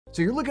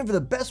So you're looking for the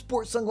best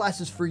sports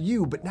sunglasses for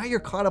you, but now you're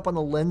caught up on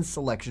the lens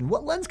selection.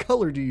 What lens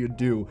color do you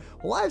do?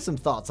 Well, I have some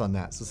thoughts on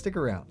that, so stick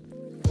around.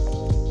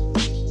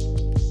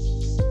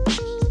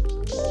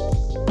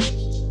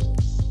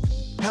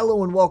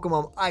 Hello and welcome,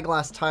 I'm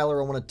Eyeglass Tyler.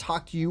 I want to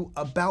talk to you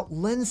about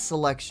lens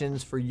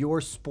selections for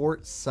your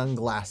sports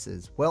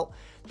sunglasses. Well,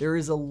 there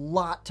is a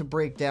lot to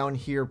break down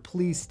here.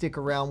 Please stick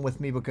around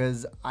with me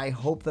because I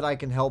hope that I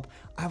can help.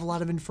 I have a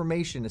lot of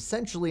information.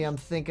 Essentially, I'm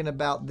thinking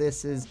about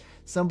this as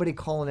somebody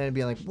calling in and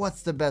being like,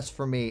 what's the best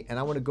for me? And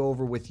I want to go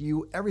over with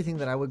you everything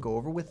that I would go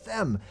over with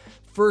them.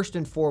 First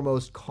and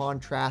foremost,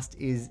 contrast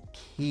is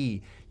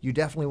key. You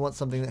definitely want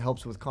something that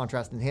helps with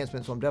contrast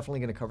enhancement, so I'm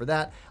definitely going to cover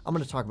that. I'm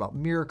going to talk about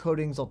mirror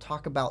coatings. I'll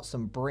talk about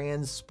some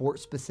brands,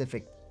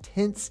 sport-specific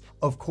tints.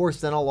 Of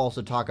course, then I'll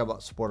also talk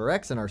about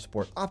SportRx and our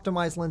sport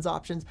optimized lens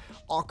options.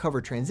 I'll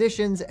cover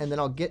transitions, and then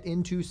I'll get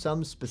into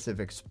some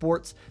specific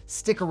sports.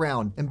 Stick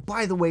around. And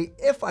by the way,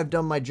 if I've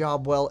done my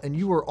job well and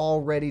you are all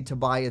ready to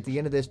buy at the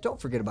end of this,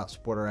 don't forget about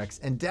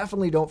SportRx, and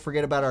definitely don't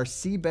forget about our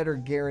See Better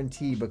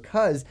guarantee,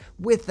 because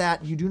with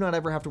that, you do not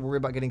ever have to worry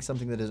about getting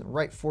something that isn't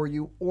right for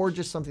you or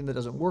just something that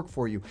doesn't work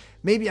for you.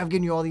 Maybe I've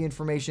given you all the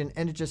information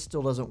and it just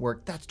still doesn't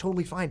work. That's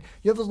totally fine.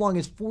 You have as long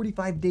as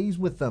 45 days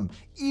with them.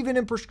 Even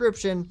in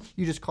prescription,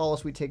 you just call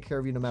us. We take care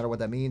of you no matter what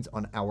that means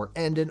on our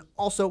end. And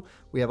also,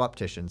 we have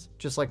opticians,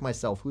 just like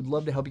myself, who'd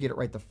love to help you get it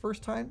right the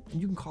first time.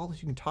 And you can call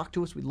us, you can talk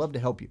to us. We'd love to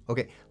help you.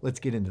 Okay, let's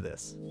get into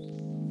this.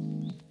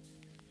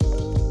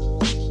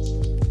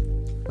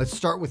 Let's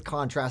start with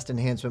contrast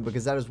enhancement,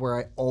 because that is where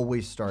I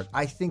always start.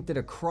 I think that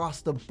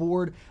across the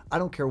board, I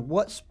don't care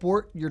what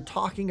sport you're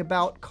talking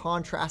about,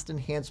 contrast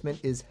enhancement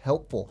is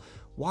helpful.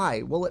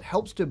 Why? Well, it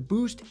helps to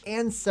boost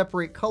and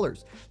separate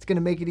colors. It's going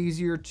to make it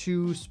easier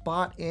to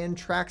spot and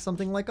track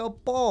something like a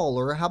ball,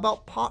 or how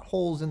about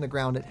potholes in the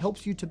ground? It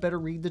helps you to better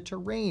read the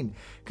terrain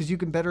because you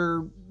can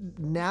better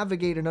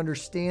navigate and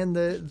understand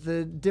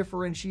the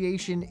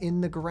differentiation in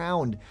the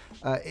ground.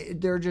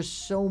 There are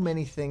just so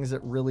many things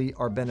that really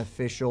are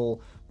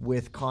beneficial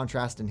with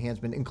contrast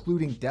enhancement,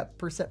 including depth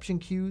perception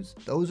cues.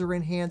 Those are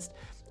enhanced.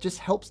 Just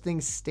helps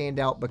things stand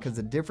out because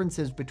the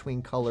differences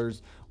between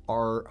colors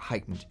are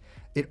heightened.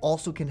 It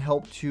also can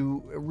help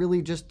to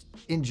really just,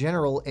 in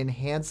general,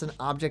 enhance an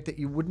object that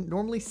you wouldn't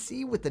normally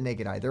see with the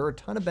naked eye. There are a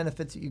ton of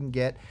benefits that you can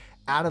get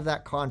out of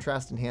that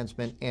contrast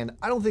enhancement, and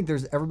I don't think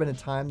there's ever been a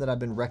time that I've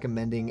been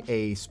recommending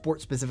a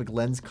sport-specific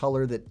lens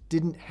color that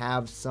didn't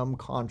have some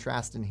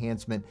contrast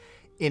enhancement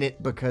in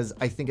it, because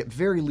I think at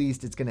very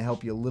least it's going to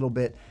help you a little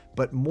bit,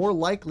 but more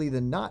likely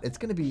than not, it's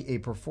going to be a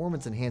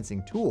performance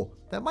enhancing tool.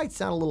 That might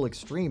sound a little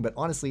extreme, but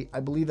honestly, I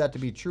believe that to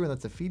be true, and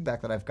that's the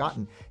feedback that I've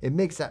gotten. It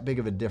makes that big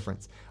of a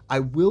difference. I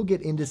will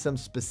get into some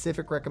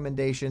specific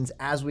recommendations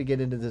as we get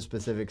into the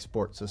specific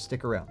sport, so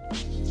stick around.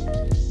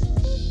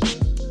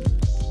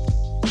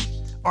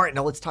 All right,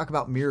 now let's talk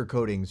about mirror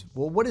coatings.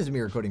 Well, what is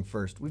mirror coating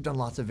first? We've done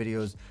lots of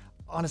videos,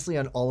 honestly,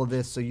 on all of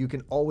this, so you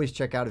can always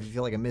check out if you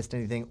feel like I missed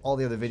anything, all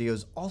the other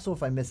videos. Also,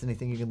 if I missed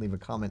anything, you can leave a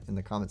comment in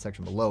the comment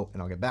section below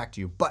and I'll get back to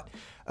you. But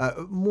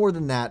more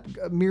than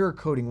that, mirror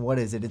coating, what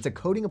is it? It's a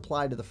coating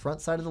applied to the front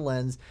side of the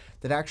lens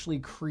that actually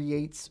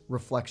creates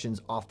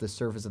reflections off the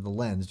surface of the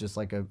lens, just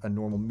like a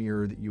normal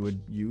mirror that you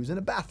would use in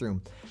a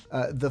bathroom.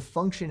 The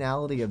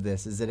functionality of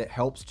this is that it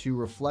helps to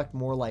reflect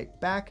more light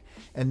back,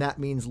 and that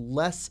means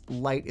less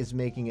light is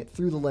making it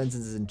through the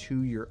lenses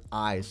into your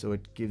eyes, so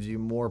it gives you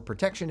more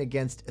protection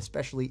against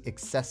especially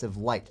excessive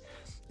light.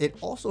 It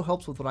also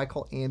helps with what I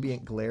call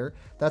ambient glare.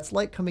 That's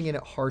light coming in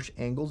at harsh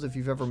angles. If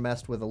you've ever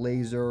messed with a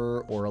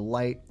laser or a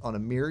light on a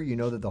mirror, you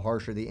know that the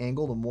harsher the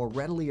angle, the more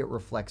readily it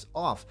reflects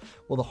off.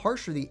 Well, the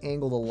harsher the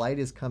angle the light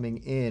is coming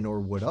in,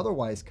 or would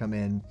otherwise come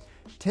in,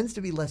 tends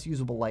to be less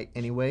usable light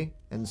anyway,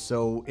 and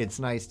so it's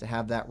nice to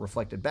have that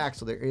reflected back,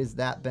 so there is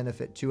that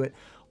benefit to it.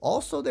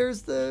 Also,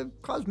 there's the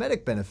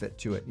cosmetic benefit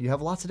to it. You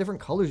have lots of different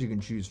colors you can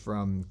choose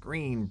from: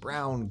 green,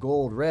 brown,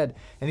 gold, red.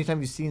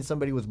 Anytime you've seen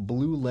somebody with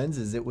blue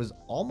lenses, it was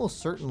almost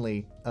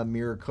certainly a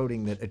mirror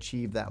coating that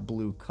achieved that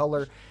blue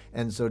color.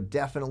 And so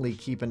definitely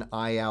keep an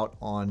eye out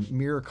on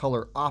mirror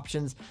color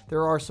options.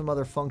 There are some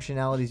other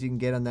functionalities you can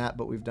get on that,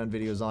 but we've done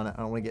videos on it.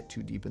 I don't want to get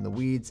too deep in the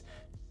weeds.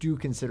 Do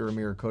consider a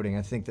mirror coating.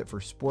 I think that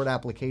for sport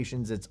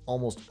applications, it's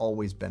almost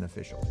always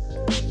beneficial.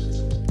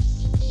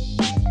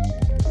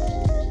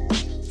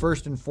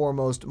 First and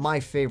foremost, my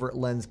favorite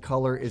lens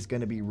color is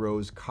going to be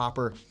rose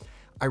copper.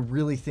 I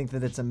really think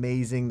that it's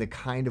amazing, the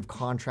kind of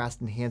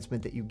contrast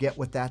enhancement that you get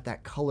with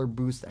that color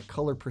boost, that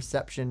color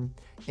perception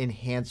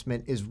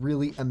enhancement is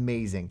really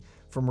amazing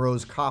from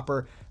rose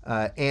copper,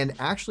 and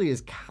actually is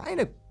kind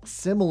of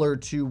similar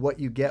to what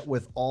you get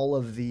with all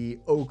of the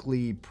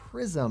Oakley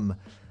Prism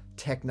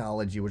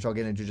technology, which I'll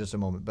get into just a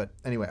moment. But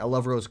anyway, I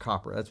love rose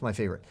copper. That's my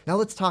favorite. Now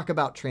let's talk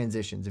about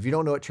transitions. If you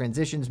don't know what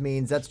transitions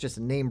means, that's just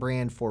a name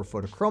brand for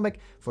photochromic.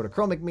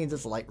 Photochromic means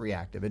it's light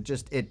reactive.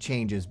 It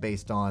changes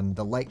based on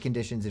the light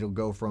conditions. It'll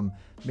go from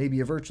maybe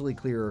a virtually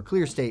clear or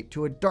clear state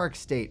to a dark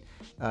state.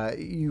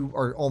 You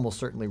are almost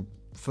certainly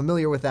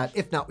familiar with that.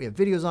 If not, we have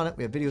videos on it.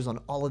 We have videos on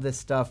all of this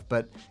stuff.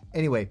 But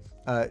anyway,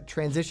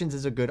 transitions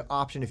is a good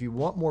option if you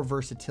want more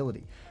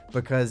versatility,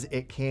 because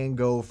it can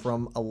go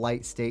from a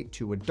light state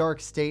to a dark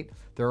state.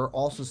 There are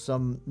also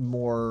some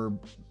more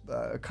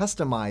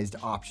customized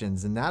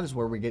options, and that is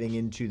where we're getting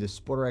into the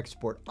SportRx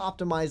Sport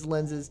Optimized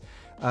lenses.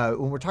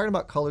 When we're talking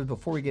about colors,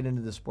 before we get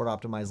into the Sport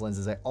Optimized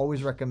lenses, I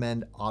always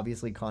recommend,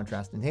 obviously,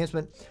 contrast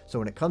enhancement. So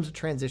when it comes to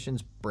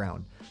transitions,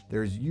 brown.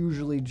 There's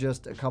usually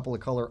just a couple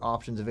of color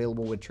options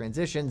available with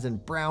transitions,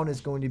 and brown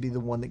is going to be the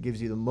one that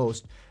gives you the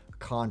most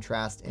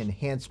contrast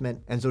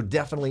enhancement. And so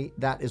definitely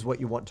that is what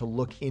you want to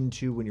look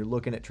into when you're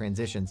looking at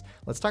transitions.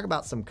 Let's talk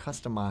about some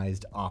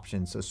customized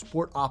options. So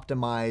Sport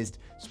Optimized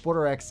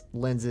SportRx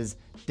lenses,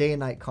 day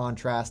and night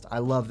contrast. I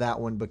love that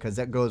one because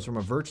that goes from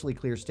a virtually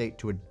clear state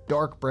to a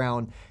dark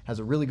brown, has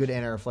a really good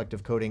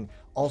anti-reflective coating.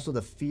 Also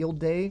the field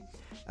day,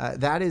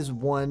 that is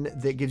one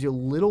that gives you a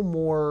little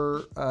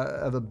more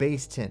of a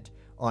base tint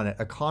on it,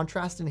 a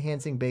contrast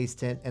enhancing base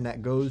tint, and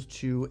that goes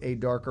to a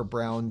darker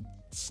brown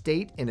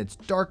state in its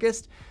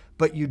darkest.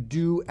 But you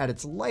do, at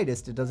its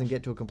lightest, it doesn't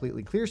get to a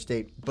completely clear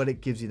state, but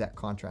it gives you that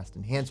contrast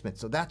enhancement.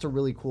 So that's a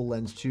really cool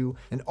lens too.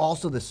 And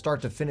also the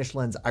start to finish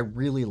lens I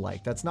really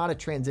like. That's not a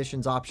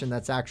transitions option.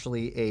 That's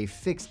actually a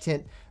fixed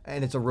tint,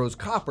 and it's a rose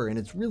copper, and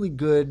it's really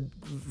good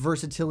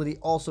versatility.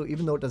 Also,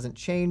 even though it doesn't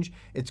change,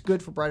 it's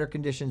good for brighter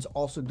conditions,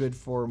 also good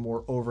for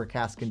more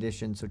overcast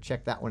conditions. So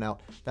check that one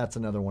out. That's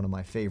another one of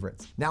my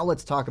favorites. Now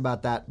let's talk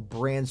about that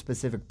brand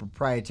specific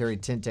proprietary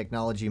tint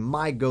technology.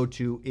 My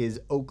go-to is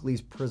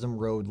Oakley's Prism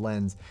Road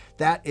lens.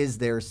 That is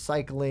their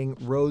cycling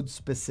road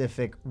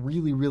specific,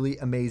 really, really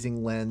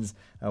amazing lens,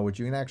 which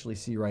you can actually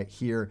see right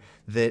here,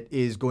 that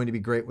is going to be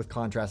great with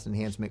contrast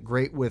enhancement,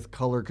 great with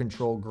color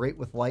control, great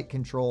with light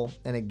control.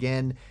 And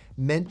again,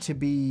 meant to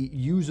be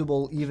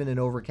usable even in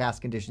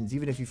overcast conditions,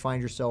 even if you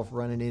find yourself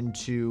running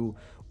into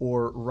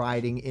or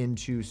riding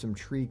into some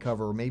tree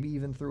cover, or maybe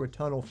even through a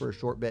tunnel for a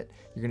short bit,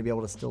 you're gonna be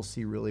able to still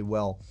see really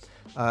well.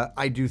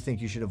 I do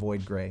think you should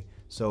avoid gray.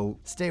 So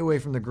stay away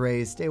from the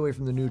grays, stay away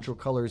from the neutral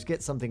colors,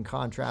 get something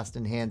contrast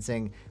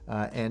enhancing,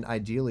 and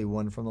ideally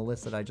one from the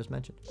list that I just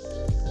mentioned.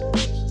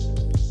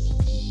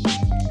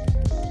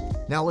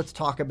 Now let's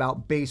talk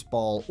about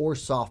baseball or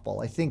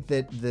softball. I think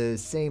that the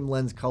same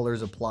lens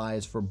colors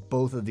applies for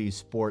both of these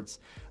sports,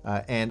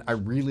 and I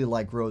really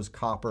like rose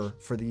copper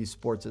for these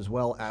sports as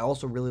well. I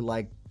also really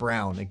like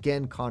brown.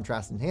 Again,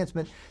 contrast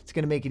enhancement. It's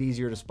going to make it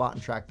easier to spot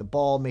and track the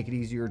ball, make it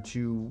easier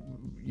to,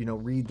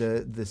 read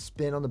the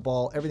spin on the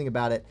ball. Everything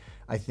about it,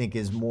 I think,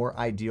 is more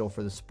ideal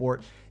for the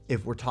sport.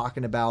 If we're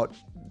talking about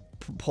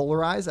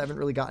polarized, I haven't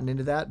really gotten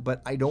into that,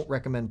 but I don't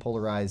recommend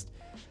polarized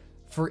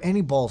for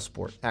any ball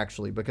sport,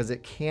 actually, because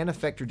it can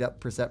affect your depth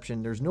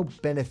perception. There's no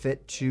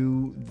benefit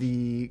to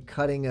the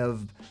cutting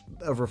of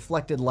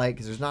reflected light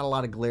because there's not a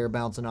lot of glare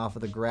bouncing off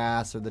of the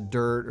grass or the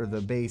dirt or the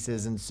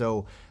bases. And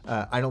so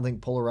I don't think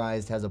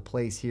polarized has a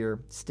place here.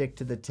 Stick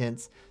to the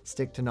tints,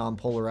 stick to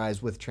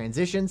non-polarized. With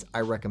transitions,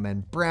 I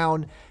recommend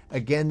brown.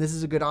 Again, this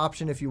is a good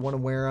option if you want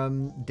to wear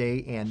them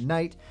day and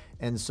night.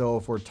 And so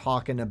if we're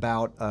talking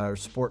about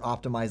sport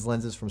optimized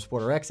lenses from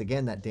SportRx,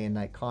 again, that day and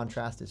night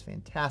contrast is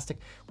fantastic.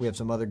 We have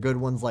some other good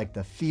ones like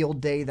the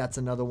Field Day. That's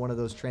another one of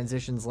those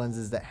transitions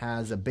lenses that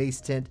has a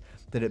base tint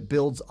that it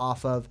builds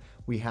off of.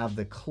 We have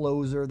the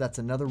Closer. That's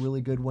another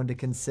really good one to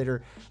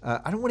consider.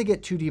 I don't want to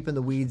get too deep in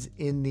the weeds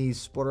in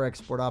these SportRx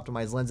Sport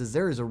Optimized lenses.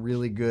 There is a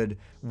really good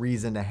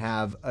reason to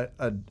have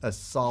a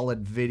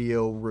solid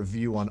video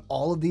review on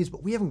all of these,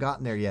 but we haven't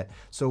gotten there yet.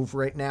 So for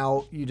right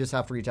now, you just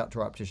have to reach out to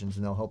our opticians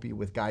and they'll help you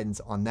with guidance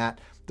on that.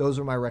 Those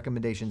are my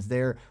recommendations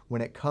there.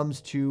 When it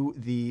comes to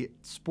the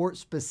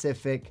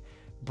sport-specific,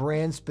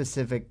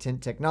 brand-specific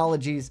tint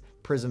technologies,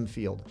 Prism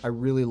Field. I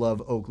really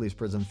love Oakley's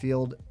Prism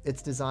Field.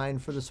 It's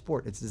designed for the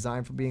sport. It's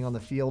designed for being on the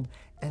field,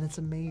 and it's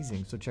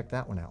amazing. So check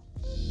that one out.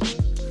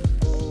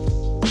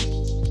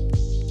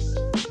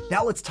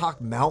 Now let's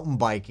talk mountain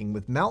biking.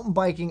 With mountain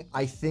biking,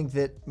 I think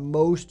that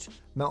most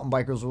mountain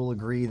bikers will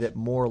agree that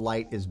more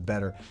light is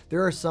better.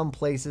 There are some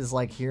places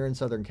like here in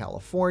Southern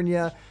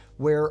California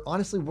where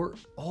honestly we're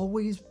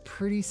always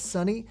pretty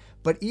sunny,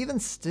 but even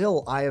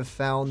still I have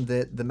found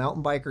that the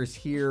mountain bikers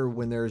here,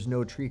 when there's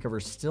no tree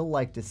cover, still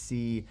like to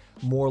see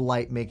more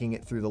light making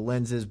it through the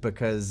lenses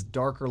because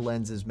darker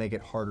lenses make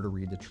it harder to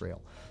read the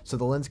trail. So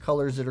the lens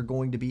colors that are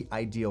going to be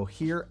ideal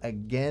here,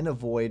 again,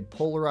 avoid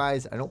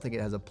polarized. I don't think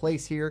it has a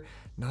place here.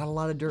 Not a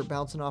lot of dirt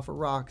bouncing off of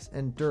rocks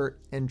and dirt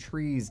and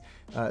trees,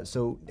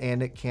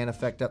 and it can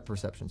affect depth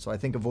perception. So I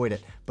think avoid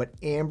it. But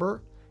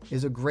amber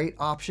is a great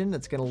option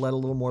that's going to let a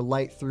little more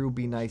light through,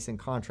 be nice and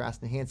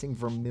contrast enhancing.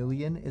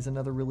 Vermilion is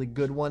another really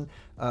good one,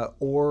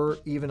 or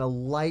even a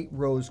light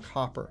rose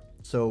copper.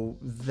 So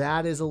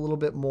that is a little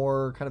bit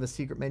more kind of a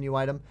secret menu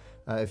item.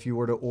 If you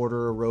were to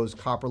order a rose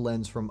copper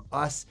lens from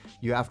us,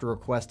 you have to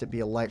request it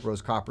be a light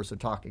rose copper. So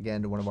talk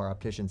again to one of our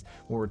opticians.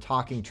 When we're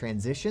talking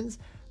transitions,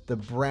 The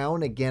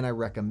brown, again, I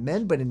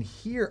recommend, but in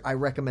here, I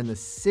recommend the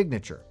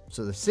signature.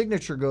 So the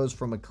signature goes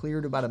from a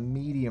clear to about a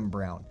medium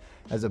brown,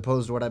 as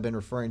opposed to what I've been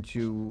referring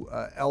to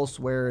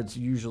elsewhere. It's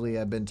usually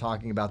I've been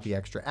talking about the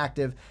extra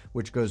active,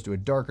 which goes to a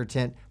darker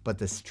tint, but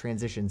this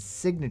transition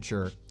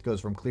signature goes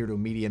from clear to a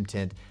medium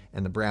tint,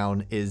 and the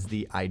brown is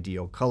the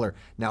ideal color.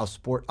 Now,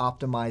 sport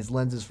optimized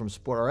lenses from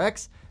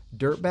SportRx,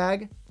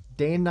 Dirtbag,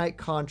 day and night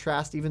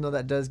contrast, even though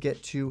that does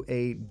get to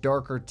a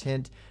darker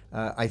tint,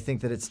 I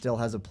think that it still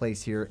has a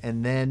place here.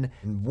 And then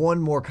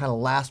one more kind of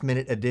last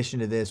minute addition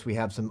to this, we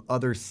have some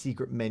other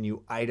secret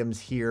menu items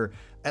here,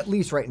 at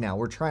least right now.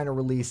 We're trying to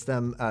release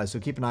them, so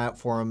keep an eye out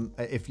for them.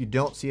 If you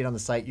don't see it on the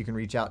site, you can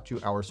reach out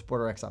to our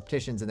SportRx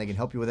opticians and they can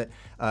help you with it.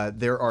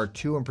 There are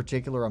two in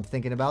particular I'm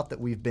thinking about that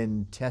we've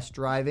been test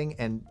driving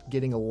and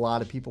getting a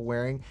lot of people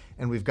wearing,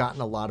 and we've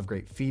gotten a lot of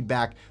great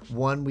feedback.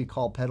 One we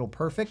call Pedal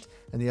Perfect,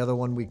 and the other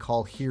one we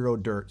call Hero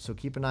Dirt. So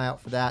keep an eye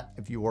out for that.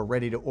 If you are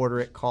ready to order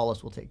it, call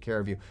us, we'll take care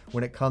of you.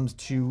 When it comes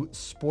to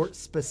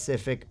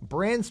sport-specific,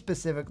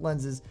 brand-specific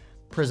lenses,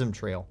 Prism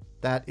Trail.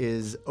 That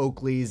is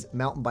Oakley's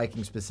mountain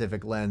biking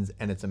specific lens,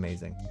 and it's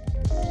amazing.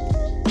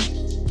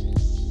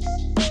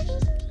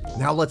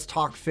 Now let's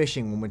talk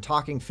fishing. When we're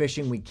talking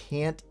fishing, we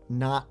can't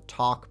not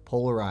talk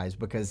polarized,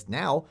 because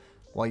now,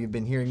 while you've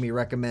been hearing me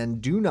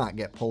recommend do not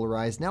get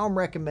polarized, now I'm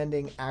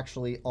recommending,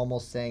 actually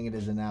almost saying it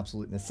is an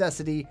absolute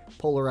necessity,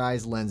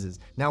 polarized lenses.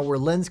 Now, where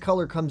lens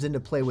color comes into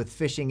play with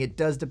fishing, it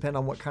does depend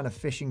on what kind of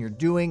fishing you're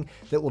doing.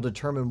 That will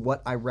determine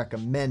what I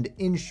recommend.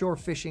 Inshore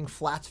fishing,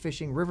 flats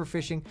fishing, river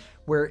fishing,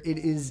 where it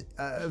is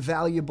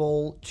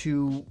valuable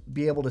to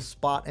be able to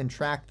spot and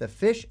track the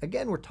fish.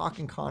 Again, we're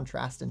talking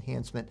contrast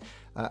enhancement.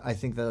 I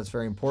think that that's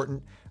very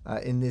important.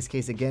 In this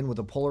case, again, with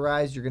a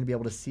polarized, you're going to be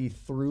able to see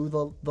through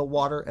the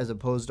water, as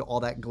opposed to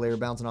all that glare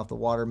bouncing off the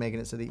water,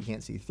 making it so that you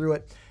can't see through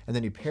it. And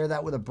then you pair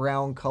that with a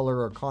brown color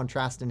or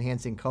contrast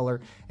enhancing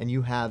color, and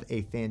you have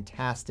a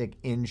fantastic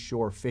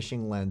inshore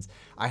fishing lens.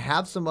 I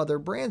have some other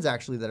brands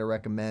actually that I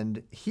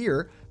recommend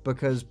here,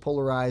 because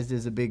polarized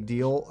is a big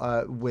deal.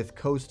 With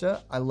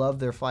Costa, I love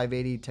their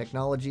 580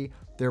 technology.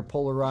 Their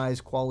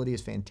polarized quality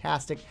is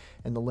fantastic,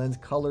 and the lens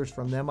colors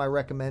from them I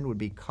recommend would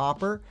be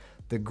copper,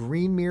 the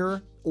green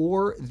mirror,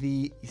 or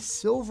the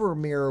silver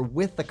mirror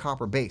with the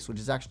copper base, which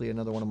is actually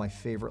another one of my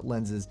favorite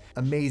lenses.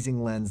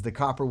 Amazing lens, the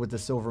copper with the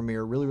silver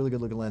mirror, really, really good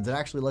looking lens. It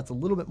actually lets a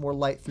little bit more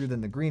light through than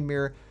the green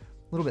mirror,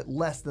 a little bit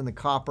less than the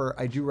copper.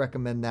 I do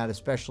recommend that,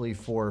 especially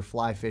for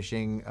fly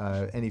fishing,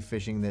 any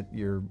fishing that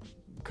you're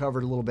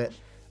covered a little bit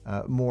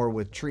more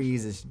with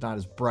trees. It's not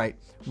as bright.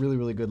 Really,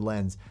 really good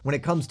lens. When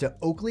it comes to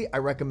Oakley, I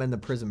recommend the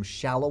Prism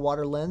shallow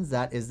water lens.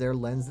 That is their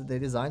lens that they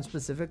designed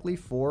specifically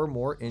for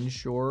more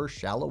inshore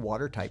shallow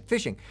water type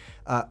fishing.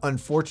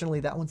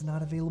 Unfortunately, that one's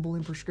not available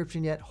in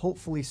prescription yet.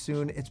 Hopefully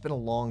soon. It's been a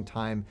long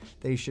time.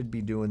 They should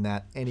be doing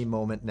that any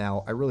moment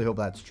now. I really hope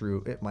that's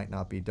true. It might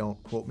not be.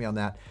 Don't quote me on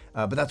that.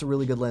 But that's a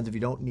really good lens if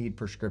you don't need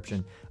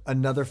prescription.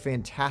 Another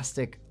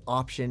fantastic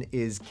option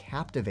is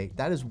Captivate.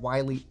 That is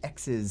Wiley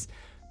X's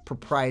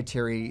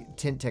proprietary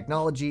tint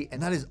technology,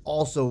 and that is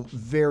also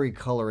very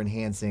color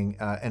enhancing.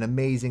 An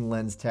amazing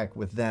lens tech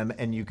with them,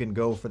 and you can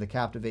go for the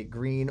Captivate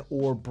green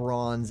or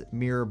bronze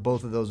mirror.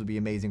 Both of those would be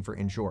amazing for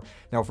inshore.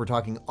 Now, if we're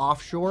talking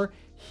offshore,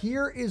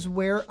 here is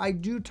where I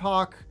do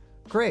talk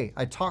gray.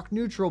 I talk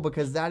neutral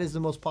because that is the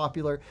most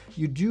popular.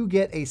 You do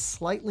get a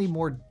slightly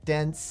more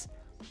dense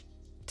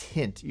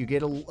tint. You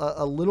get a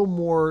little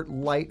more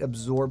light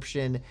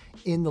absorption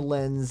in the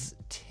lens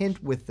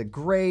tint with the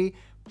gray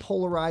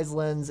polarized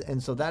lens,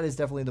 and so that is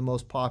definitely the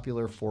most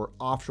popular for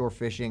offshore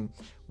fishing,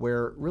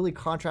 where really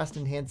contrast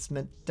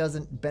enhancement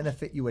doesn't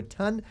benefit you a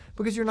ton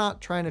because you're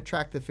not trying to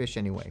track the fish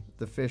anyway.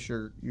 The fish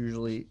are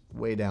usually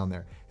way down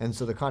there, and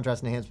so the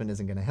contrast enhancement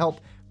isn't going to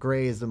help.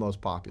 Gray is the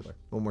most popular.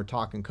 When we're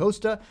talking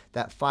Costa,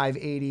 that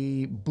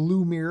 580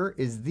 blue mirror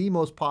is the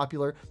most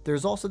popular.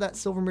 There's also that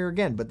silver mirror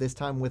again, but this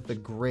time with the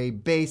gray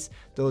base.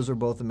 Those are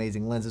both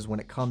amazing lenses. When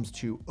it comes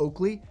to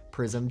Oakley,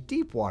 Prism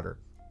Deep Water.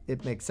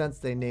 It makes sense.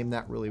 They named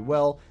that really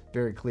well.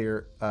 Very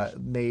clear,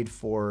 made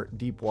for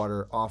deep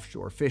water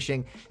offshore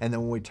fishing. And then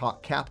when we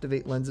talk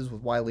Captivate lenses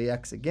with Wiley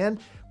X again,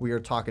 we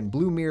are talking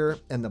blue mirror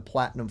and the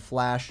platinum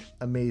flash.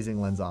 Amazing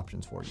lens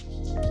options for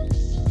you.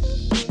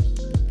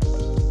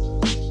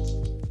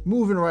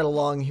 Moving right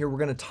along here, we're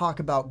going to talk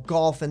about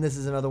golf, and this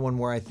is another one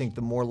where I think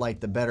the more light,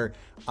 the better.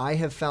 I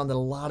have found that a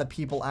lot of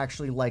people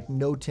actually like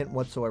no tint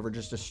whatsoever,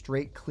 just a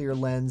straight clear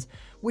lens,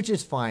 which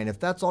is fine.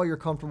 If that's all you're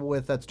comfortable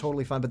with, that's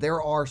totally fine. But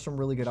there are some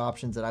really good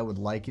options that I would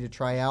like you to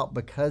try out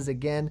because,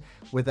 again,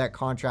 with that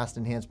contrast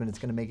enhancement, it's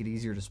going to make it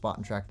easier to spot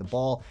and track the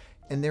ball.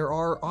 And there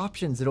are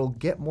options that'll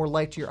get more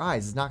light to your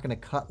eyes. It's not going to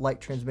cut light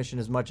transmission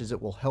as much as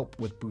it will help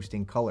with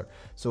boosting color.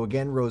 So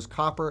again, rose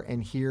copper,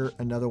 and here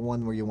another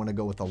one where you want to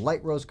go with a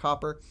light rose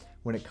copper.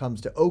 When it comes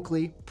to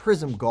Oakley,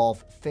 Prism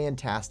Golf,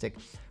 fantastic.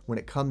 When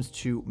it comes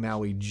to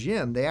Maui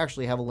Jim, they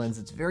actually have a lens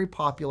that's very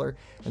popular,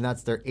 and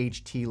that's their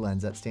HT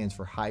lens. That stands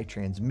for high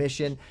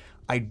transmission.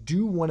 I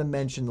do want to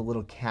mention the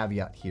little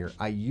caveat here.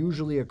 I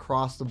usually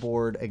across the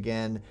board,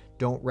 again,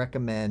 don't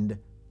recommend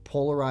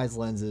polarized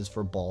lenses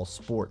for ball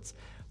sports.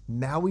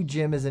 Maui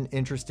Jim is an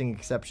interesting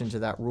exception to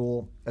that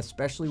rule,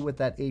 especially with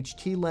that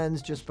HT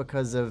lens, just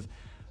because of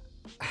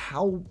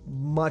how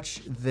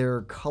much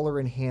their color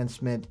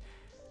enhancement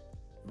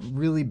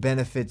really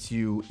benefits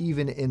you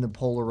even in the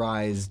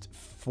polarized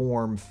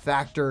form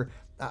factor.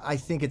 I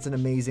think it's an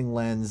amazing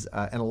lens,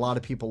 and a lot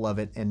of people love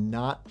it, and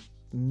not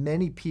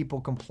many people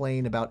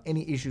complain about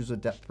any issues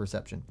with depth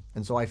perception.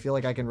 And so I feel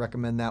like I can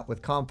recommend that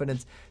with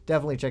confidence.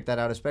 Definitely check that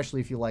out, especially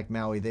if you like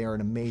Maui. They are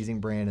an amazing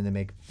brand and they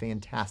make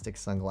fantastic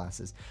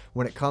sunglasses.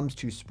 When it comes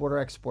to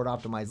SportRx Sport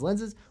Optimized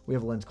lenses, we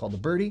have a lens called the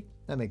Birdie.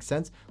 That makes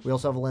sense. We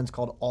also have a lens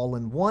called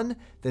All-in-One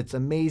that's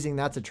amazing.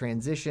 That's a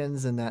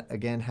transitions, and that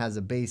again has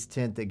a base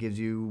tint that gives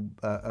you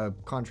a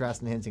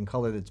contrast enhancing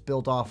color that's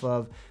built off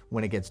of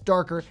when it gets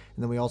darker. And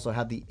then we also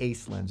have the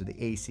Ace lens, or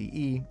the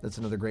ACE. That's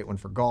another great one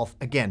for golf.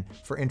 Again,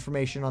 for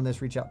information on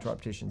this, reach out to our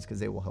opticians because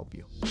they will help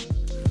you.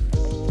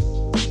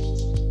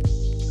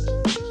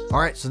 All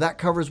right, so that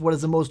covers what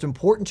is the most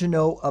important to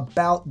know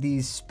about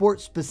these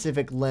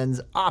sport-specific lens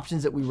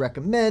options that we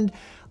recommend.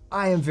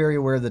 I am very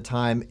aware of the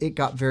time. It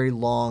got very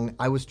long.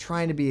 I was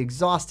trying to be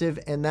exhaustive,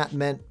 and that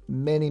meant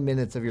many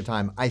minutes of your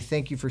time. I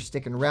thank you for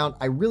sticking around.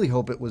 I really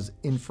hope it was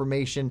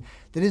information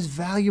that is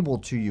valuable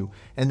to you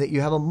and that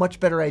you have a much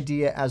better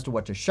idea as to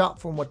what to shop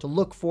for and what to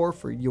look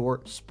for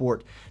your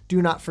sport.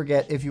 Do not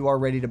forget, if you are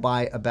ready to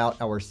buy, about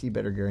our See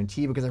Better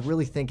guarantee, because I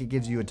really think it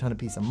gives you a ton of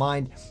peace of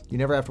mind. You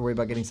never have to worry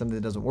about getting something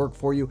that doesn't work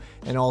for you.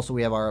 And also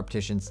we have our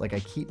opticians, like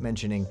I keep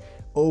mentioning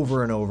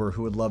over and over,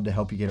 who would love to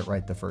help you get it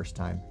right the first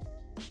time.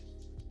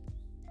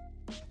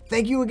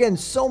 Thank you again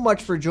so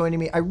much for joining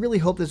me. I really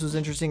hope this was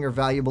interesting or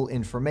valuable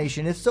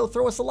information. If so,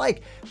 throw us a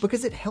like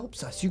because it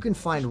helps us. You can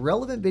find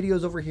relevant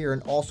videos over here,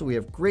 and also we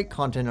have great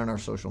content on our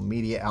social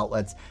media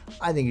outlets.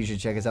 I think you should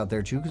check us out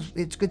there too because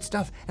it's good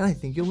stuff and I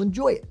think you'll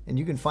enjoy it. And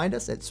you can find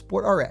us at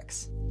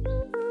SportRx.